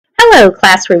Hello,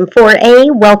 Classroom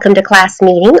 4A. Welcome to class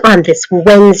meeting on this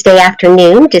Wednesday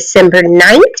afternoon, December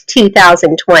 9th,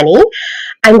 2020.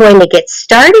 I'm going to get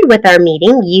started with our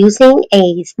meeting using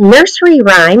a nursery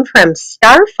rhyme from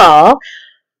Starfall.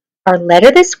 Our letter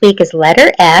this week is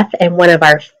letter F, and one of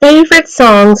our favorite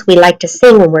songs we like to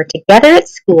sing when we're together at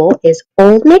school is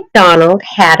Old MacDonald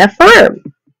Had a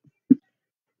Farm.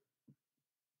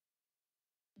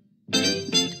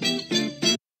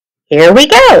 Here we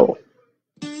go.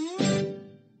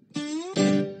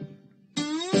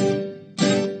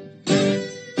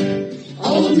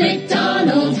 Old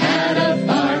MacDonald had a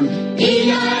farm,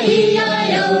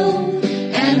 E-I-E-I-O.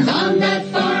 And on that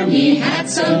farm he had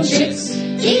some chicks,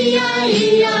 E-I-E-I-O.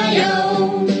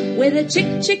 With a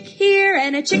chick, chick here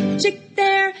and a chick, chick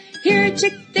there. Here a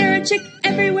chick, there a chick,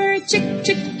 everywhere a chick,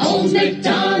 chick. Old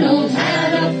MacDonald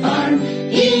had a farm,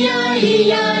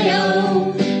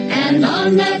 E-I-E-I-O. And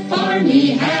on that farm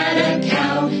he had a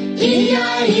cow,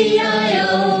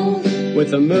 E-I-E-I-O.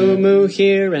 With a moo-moo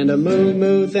here and a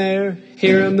moo-moo there.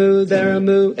 Here a moo, there a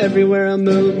moo, everywhere a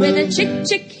moo-moo. With a chick,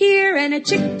 chick here and a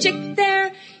chick, chick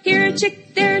there. Here a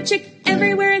chick, there a chick,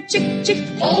 everywhere a chick, chick.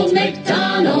 Old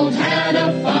MacDonald had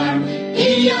a farm,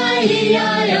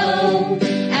 E-I-E-I-O.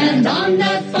 And on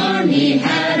that farm he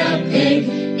had a pig,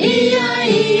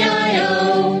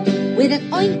 E-I-E-I-O. With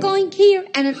an oink, oink here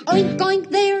and an oink, oink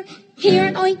there. Here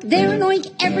an oink, there an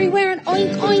oink, everywhere an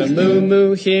oink, oink. With a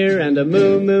moo-moo here and a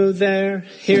moo-moo there.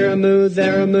 Here a moo,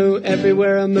 there a moo,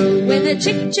 everywhere a moo-moo. With a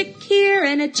chick, chick here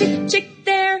and a chick, chick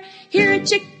there. Here a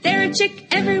chick, there a chick,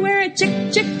 everywhere a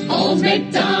chick, chick. Old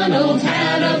MacDonald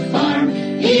had a farm,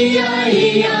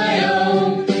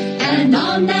 E-I-E-I-O. And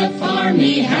on that farm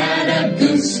he had a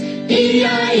goose,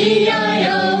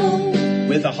 E-I-E-I-O.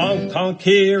 With a honk honk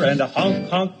here and a honk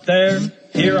honk there.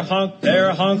 Here a honk, there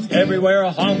a honk, everywhere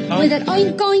a honk honk. With an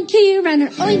oink, oink here and an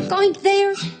oink, oink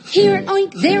there. Here an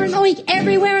oink, there an oink,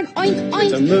 everywhere an oink,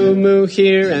 oink. With a moo-moo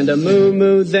here and a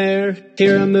moo-moo there.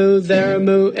 Here a moo, there a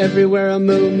moo, everywhere a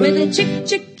moo-moo. With a chick,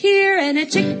 chick here and a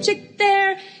chick, chick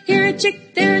there. Here a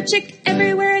chick, there a chick,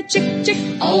 everywhere a chick, chick.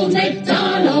 Old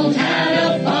MacDonald had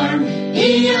a farm,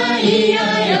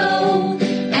 E-I-E-I-O.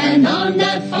 And on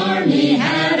that farm he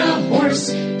had a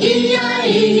horse,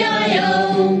 E-I-E-I-O.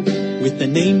 With a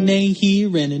neigh-neigh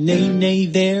here and a neigh-neigh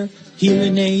there. Here a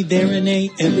neigh, there a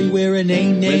neigh, everywhere a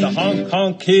neigh-neigh. With a honk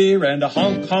honk here and a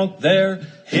honk honk there.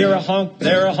 Here a honk,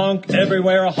 there a honk,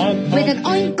 everywhere a honk honk. With an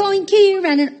oink, oink here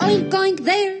and an oink, oink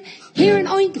there. Here an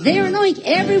oink, there an oink,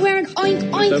 everywhere an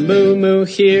oink, oink. With a moo-moo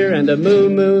here and a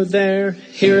moo-moo there.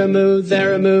 Here a moo,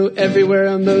 there a moo, everywhere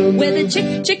a moo-moo. With a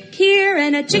chick, chick here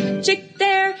and a chick, chick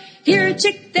there. Here a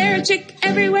chick, there a chick,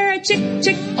 everywhere a chick,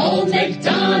 chick. Old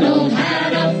MacDonald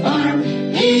had a farm,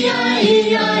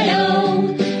 E-I-E-I-O.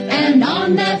 And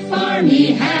on that farm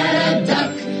he had a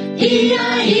duck,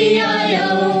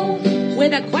 E-I-E-I-O.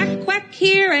 With a quack, quack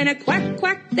here and a quack,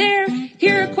 quack there.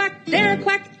 Here a quack, there a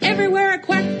quack, everywhere a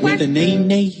quack, quack. With a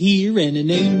neigh-neigh here and a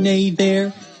neigh-neigh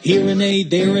there. Here a neigh,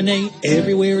 there a neigh,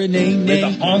 everywhere a neigh-neigh. With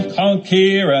a honk honk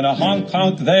here and a honk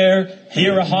honk there.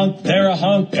 Here a honk, there a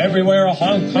honk, everywhere a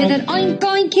honk honk. With an oink,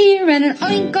 oink here and an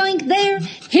oink, oink there.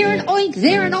 Here an oink,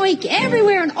 there an oink,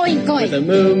 everywhere an oink, oink. With a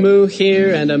moo-moo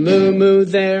here and a moo-moo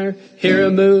there. Here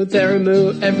a moo, there a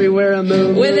moo, everywhere a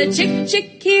moo. With a chick,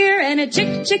 chick here and a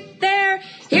chick, chick there.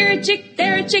 Here a chick,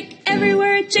 there a chick,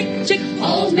 everywhere a chick, chick.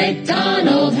 Old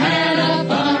MacDonald had a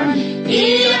farm,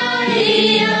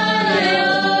 E-I-E-I-O.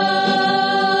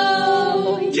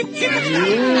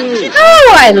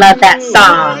 Oh, I love that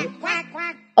song.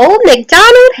 Old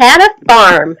MacDonald had a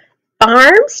farm.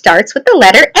 Farm starts with the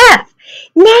letter F.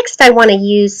 Next, I want to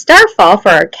use Starfall for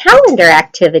our calendar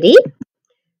activity.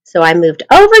 So I moved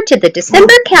over to the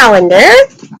December calendar.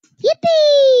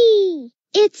 Yippee!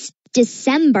 It's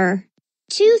December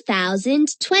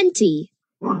 2020.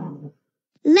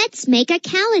 Let's make a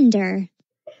calendar.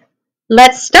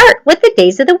 Let's start with the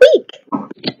days of the week.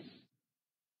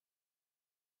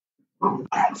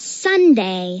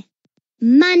 Sunday,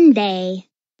 Monday,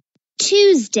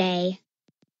 Tuesday,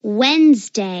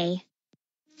 Wednesday,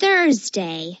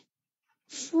 Thursday,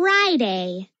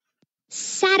 Friday,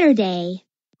 Saturday.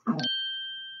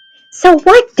 So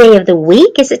what day of the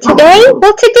week is it today?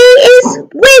 Well, today is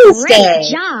Wednesday.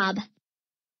 Great job!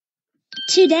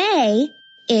 Today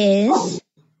is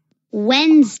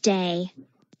Wednesday,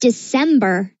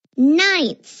 December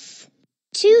 9th,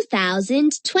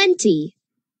 2020.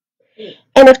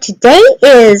 And if today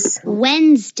is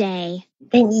Wednesday,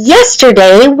 then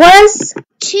yesterday was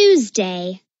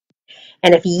Tuesday.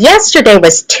 And if yesterday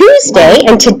was Tuesday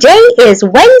and today is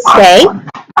Wednesday,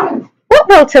 what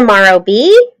will tomorrow be?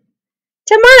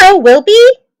 Tomorrow will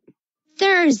be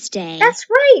Thursday. That's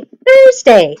right,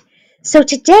 Thursday. So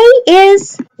today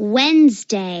is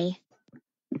Wednesday,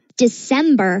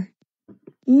 December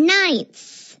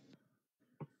 9th,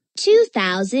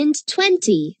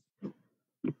 2020.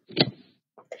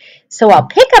 So I'll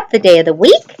pick up the day of the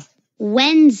week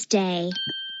Wednesday,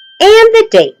 and the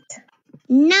date.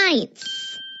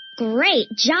 9th. Great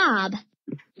job.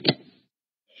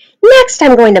 Next,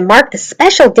 I'm going to mark the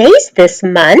special days this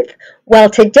month. Well,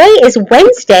 today is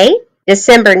Wednesday,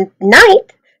 December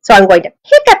 9th, so I'm going to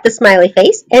pick up the smiley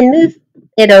face and move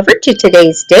it over to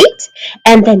today's date.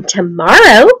 And then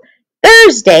tomorrow,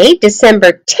 Thursday,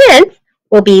 December 10th,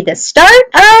 will be the start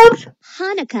of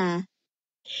Hanukkah.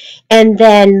 And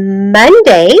then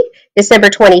Monday, December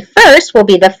 21st, will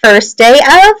be the first day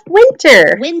of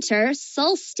winter. Winter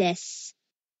solstice.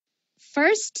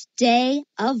 First day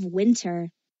of winter.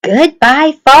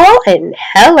 Goodbye, fall, and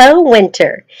hello,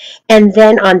 winter. And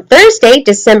then on Thursday,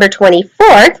 December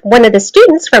 24th, one of the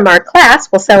students from our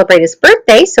class will celebrate his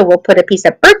birthday, so we'll put a piece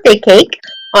of birthday cake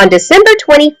on December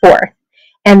 24th.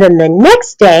 And then the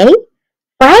next day,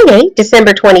 Friday,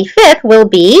 December 25th, will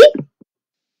be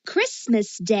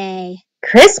Christmas Day.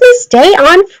 Christmas Day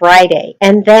on Friday.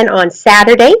 And then on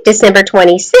Saturday, December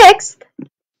 26th,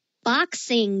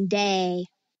 Boxing Day.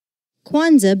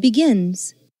 Kwanzaa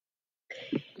begins.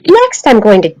 Next, I'm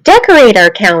going to decorate our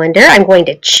calendar. I'm going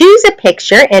to choose a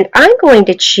picture, and I'm going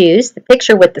to choose the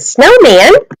picture with the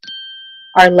snowman.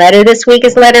 Our letter this week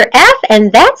is letter F,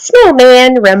 and that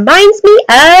snowman reminds me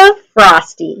of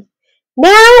Frosty.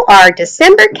 Now our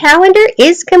December calendar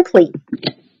is complete.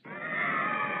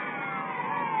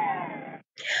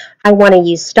 I want to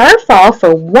use Starfall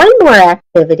for one more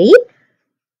activity.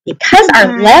 Because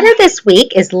our letter this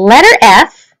week is letter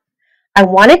F, I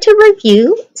wanted to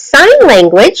review sign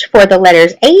language for the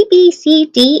letters A, B, C,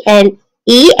 D, and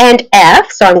E, and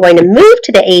F. So I'm going to move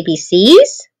to the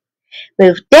ABCs,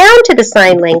 move down to the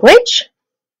sign language,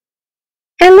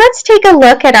 and let's take a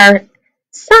look at our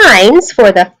signs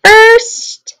for the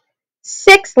first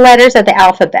 6 letters of the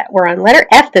alphabet. We're on letter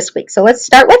F this week. So let's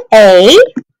start with A.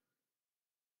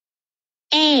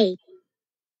 A.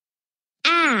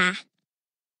 A.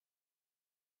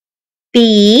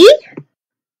 B.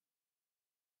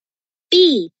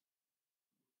 B.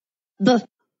 B.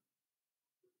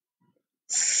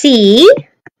 C.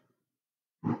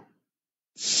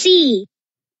 C.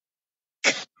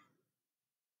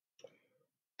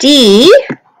 D.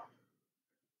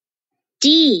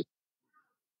 D.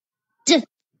 D.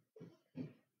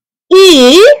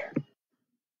 E.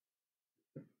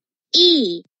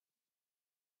 E.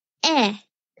 E.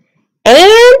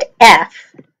 And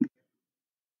F.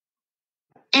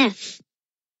 F.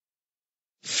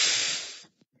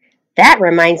 That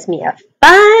reminds me of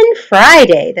Fun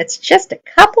Friday. That's just a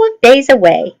couple of days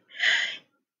away.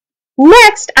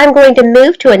 Next, I'm going to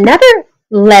move to another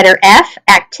letter F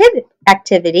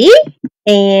activity,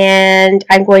 and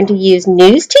I'm going to use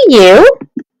News to You.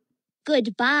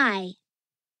 Goodbye.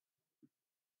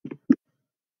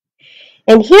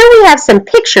 And here we have some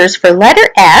pictures for letter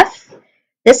F.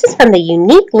 This is from the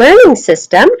Unique Learning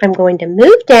System. I'm going to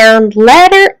move down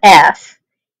letter F.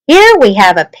 Here we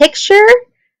have a picture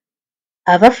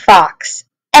of a fox.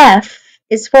 F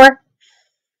is for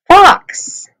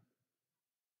fox.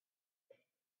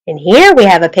 And here we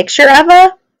have a picture of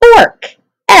a fork.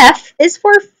 F is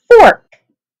for fork.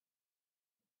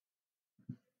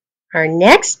 Our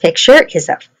next picture is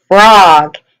a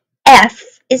frog.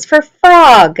 F is for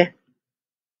frog.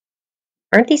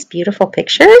 Aren't these beautiful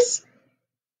pictures?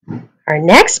 Our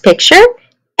next picture,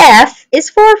 F is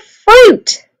for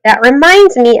fruit. That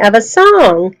reminds me of a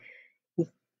song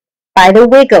by the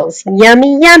Wiggles,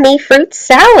 Yummy, Yummy Fruit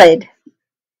Salad.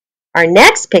 Our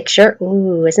next picture,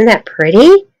 ooh, isn't that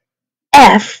pretty?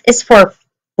 F is for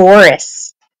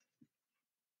forest.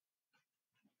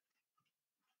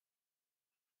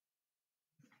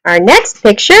 Our next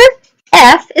picture,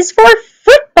 F is for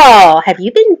football. Have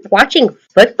you been watching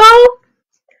football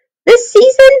this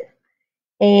season?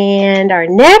 And our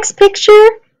next picture,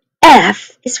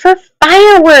 F is for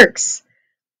fireworks.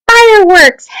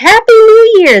 Fireworks! Happy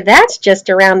New Year! That's just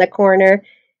around the corner.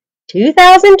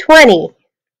 2020.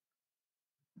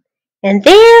 And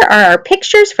there are our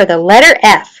pictures for the letter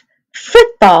F.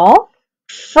 Football,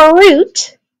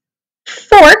 fruit,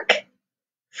 fork,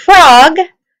 frog,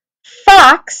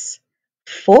 fox,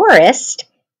 forest,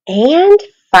 and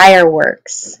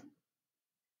fireworks.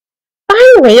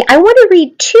 Finally, I want to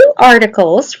read 2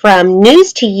 articles from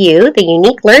News to You, the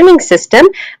Unique Learning System,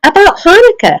 about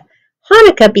Hanukkah.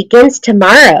 Hanukkah begins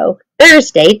tomorrow,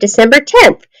 Thursday, December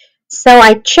 10th. So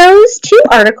I chose two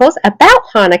articles about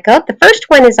Hanukkah. The first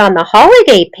one is on the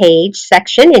holiday page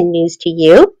section in News to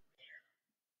You.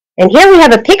 And here we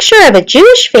have a picture of a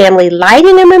Jewish family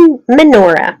lighting a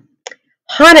menorah.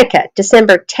 Hanukkah,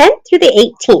 December 10th through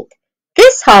the 18th.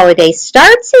 This holiday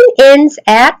starts and ends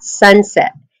at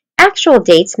sunset. Actual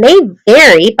dates may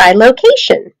vary by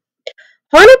location.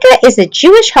 Hanukkah is a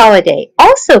Jewish holiday,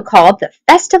 also called the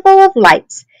Festival of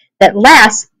Lights, that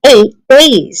lasts 8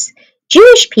 days.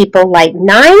 Jewish people light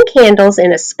 9 candles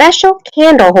in a special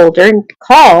candle holder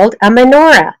called a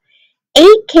menorah. 8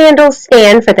 candles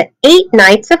stand for the 8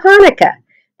 nights of Hanukkah.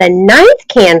 The 9th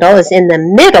candle is in the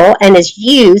middle and is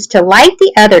used to light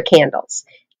the other candles.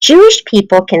 Jewish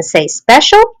people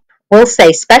will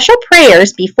say special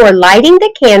prayers before lighting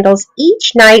the candles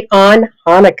each night on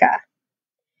Hanukkah.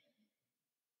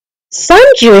 Some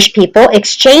Jewish people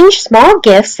exchange small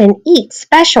gifts and eat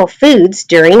special foods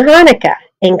during Hanukkah,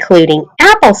 including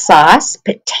applesauce,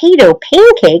 potato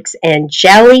pancakes, and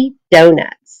jelly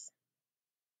donuts.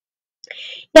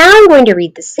 Now I'm going to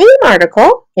read the same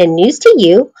article in News to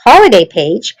You, holiday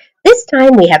page. This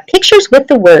time we have pictures with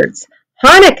the words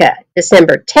Hanukkah,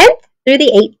 December 10th through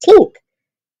the 18th.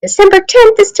 December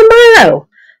 10th is tomorrow.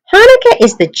 Hanukkah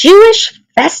is the Jewish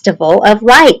Festival of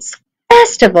Lights.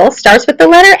 Festival starts with the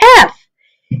letter F.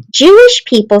 Jewish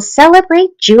people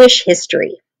celebrate Jewish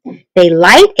history. They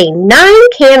light a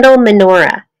 9-candle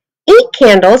menorah. 8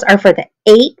 candles are for the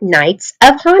 8 nights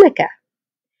of Hanukkah.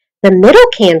 The middle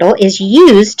candle is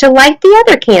used to light the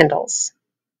other candles.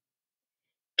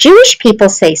 Jewish people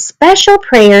say special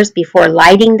prayers before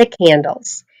lighting the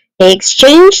candles. They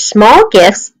exchange small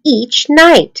gifts each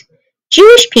night.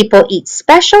 Jewish people eat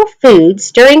special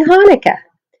foods during Hanukkah.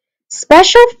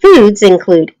 Special foods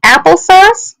include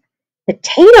applesauce,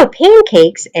 potato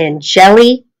pancakes, and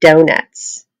jelly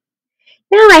donuts.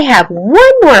 Now I have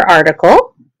one more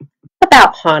article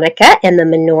about Hanukkah and the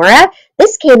menorah.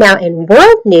 This came out in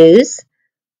World News,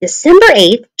 December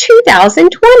 8th,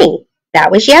 2020.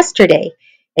 That was yesterday.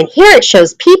 And here it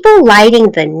shows people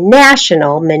lighting the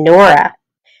national menorah.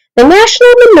 The national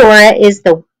menorah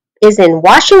is in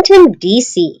Washington,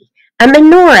 D.C. A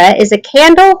menorah is a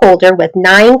candle holder with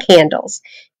 9 candles.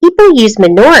 People use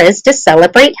menorahs to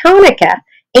celebrate Hanukkah,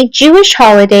 a Jewish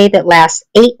holiday that lasts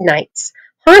 8 nights.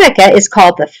 Hanukkah is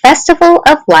called the Festival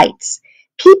of Lights.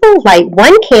 People light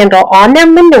 1 candle on their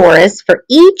menorahs for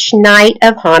each night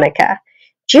of Hanukkah.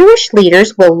 Jewish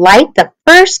leaders will light the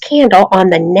first candle on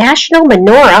the national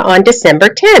menorah on December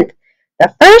 10th,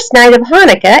 the first night of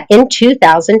Hanukkah in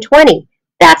 2020.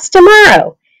 That's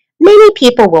tomorrow. Many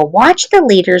people will watch the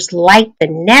leaders light the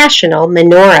national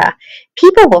menorah.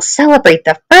 People will celebrate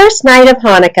the first night of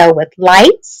Hanukkah with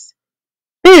lights,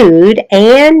 food,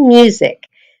 and music.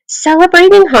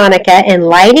 Celebrating Hanukkah and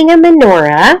lighting a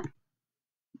menorah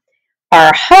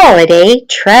are holiday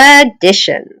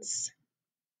traditions.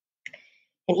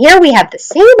 And here we have the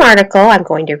same article I'm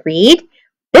going to read.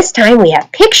 This time we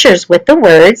have pictures with the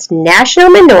words National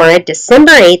Menorah,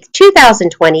 December 8th,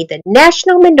 2020. The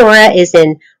National Menorah is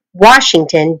in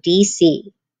Washington,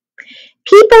 D.C.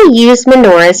 People use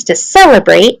menorahs to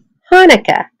celebrate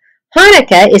Hanukkah.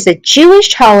 Hanukkah is a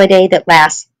Jewish holiday that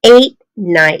lasts 8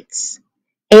 nights.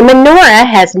 A menorah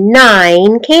has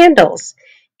 9 candles.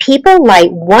 People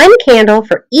light 1 candle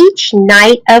for each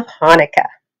night of Hanukkah.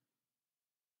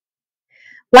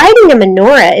 Lighting a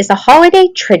menorah is a holiday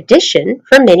tradition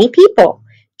for many people.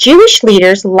 Jewish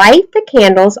leaders light the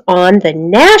candles on the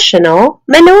national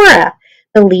menorah.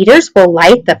 The leaders will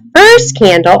light the first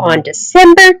candle on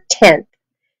December 10th.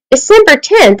 December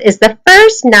 10th is the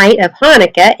first night of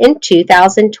Hanukkah in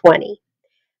 2020.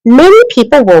 Many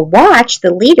people will watch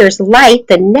the leaders light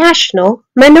the national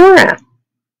menorah.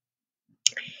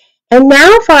 And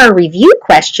now for our review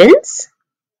questions.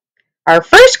 Our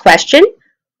first question,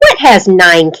 what has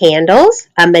 9 candles,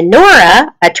 a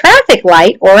menorah, a traffic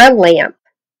light, or a lamp?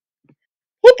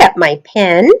 Pick up my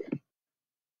pen.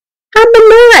 A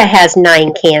menorah has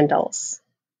 9 candles.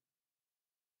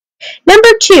 Number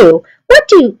 2, what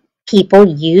do people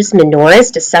use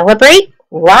menorahs to celebrate?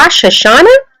 Rosh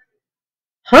Hashanah,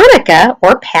 Hanukkah,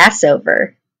 or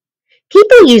Passover?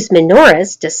 People use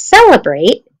menorahs to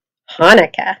celebrate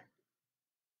Hanukkah.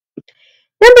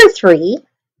 Number 3,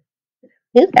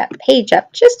 move that page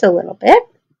up just a little bit.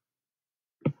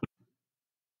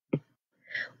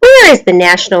 Where is the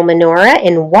National Menorah?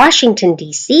 In Washington,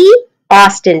 D.C.,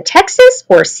 Austin, Texas,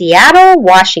 or Seattle,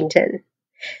 Washington?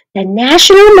 The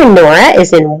National Menorah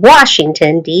is in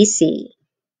Washington, D.C.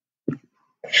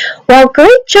 Well,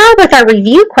 great job with our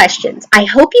review questions. I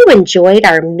hope you enjoyed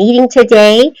our meeting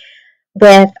today.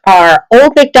 with our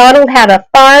Old MacDonald Had a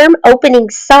Farm opening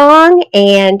song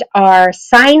and our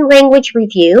sign language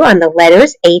review on the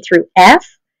letters A through F.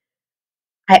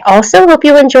 I also hope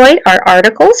you enjoyed our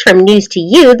articles from News to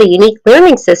You, the unique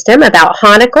learning system about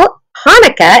Hanukkah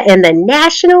and the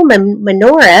National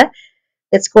Menorah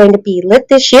that's going to be lit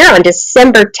this year on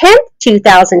December 10th,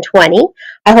 2020.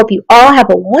 I hope you all have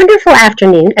a wonderful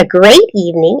afternoon, a great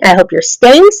evening. I hope you're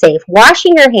staying safe,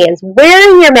 washing your hands,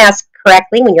 wearing your mask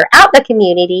correctly when you're out in the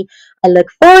community. I look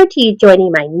forward to you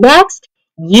joining my next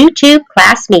YouTube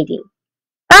class meeting.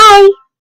 Bye!